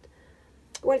me, but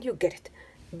well, you get it.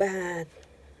 But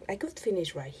I could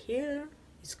finish right here.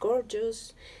 It's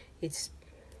gorgeous. It's,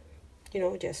 you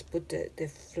know, just put the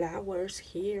flowers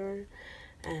here,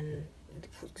 and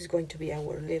it's going to be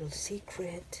our little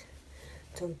secret.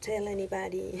 Don't tell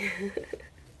anybody.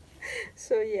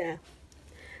 So yeah,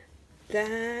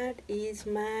 that is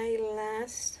my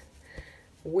last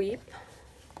WIP.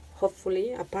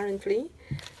 Hopefully, apparently,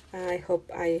 I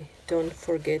hope I don't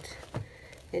forget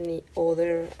any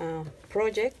other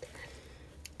project.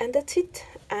 And that's it.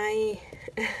 I'm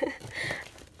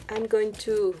going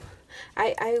to,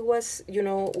 I was, you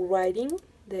know, writing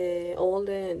all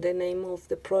the name of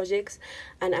the projects,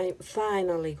 and I'm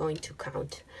finally going to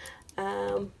count.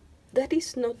 That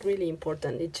is not really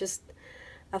important. It's just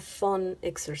a fun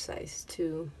exercise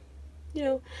to, you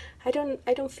know, I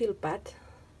don't feel bad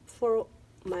for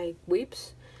my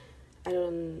WIPs. I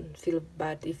don't feel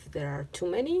bad if there are too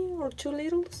many or too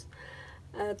little.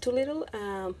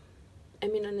 I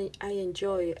mean, I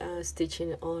enjoy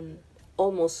stitching on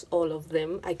almost all of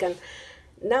them. I can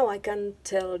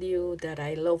tell you that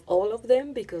I love all of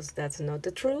them, because that's not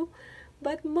the truth,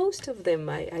 but most of them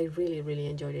I really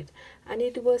enjoyed it, and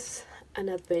it was an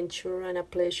adventure and a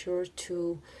pleasure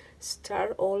to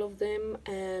start all of them,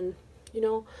 and you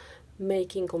know,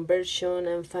 making conversion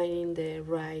and finding the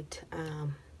right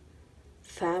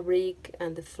fabric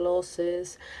and the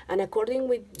flosses, and according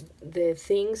with the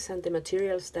things and the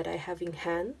materials that I have in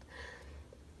hand,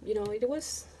 you know, it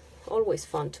was always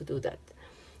fun to do that.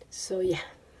 So yeah.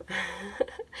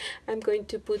 I'm going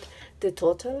to put the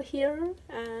total here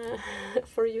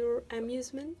for your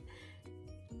amusement.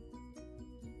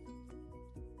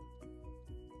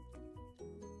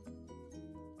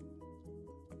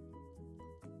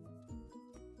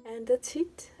 And that's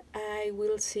it. I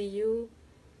will see you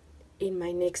in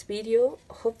my next video,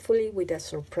 hopefully with a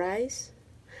surprise.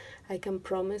 I can't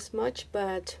promise much,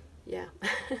 but yeah,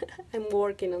 I'm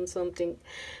working on something,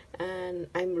 and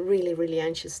I'm really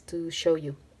anxious to show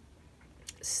you.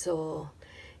 So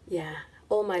yeah,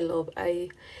 all my love.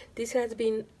 This has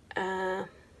been a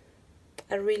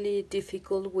really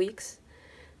difficult weeks,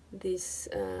 these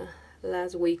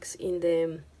last weeks in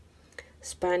the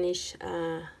Spanish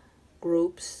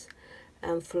groups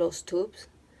and Flosstubes.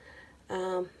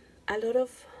 A lot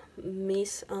of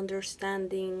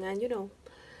misunderstanding, and you know,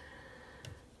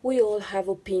 we all have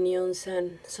opinions,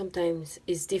 and sometimes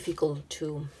it's difficult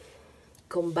to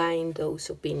combine those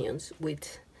opinions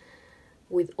with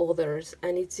others,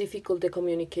 and it's difficult, the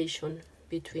communication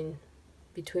between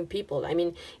people. I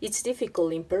mean, it's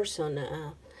difficult in person,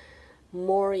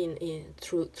 more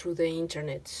through the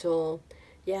internet. So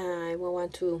yeah, I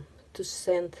want to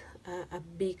send a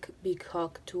big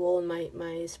hug to all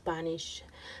my Spanish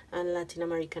and Latin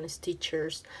American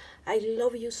stitchers. I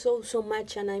love you so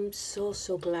much, and I'm so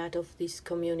glad of this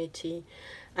community.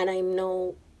 And I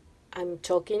know I'm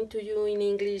talking to you in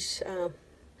English,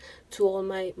 to all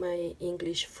my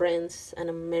English friends and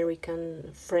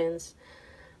American friends,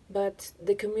 but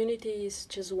the community is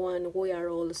just one. We are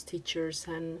all stitchers,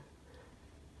 and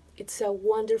it's a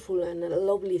wonderful and a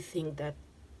lovely thing that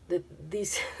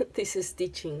this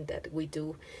stitching that we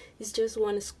do is just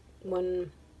one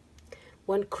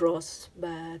cross,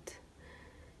 but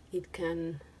it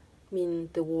can mean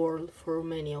the world for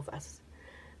many of us.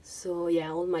 So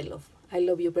yeah, all my love. I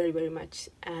love you very much,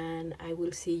 and I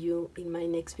will see you in my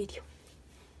next video.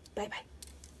 Bye bye.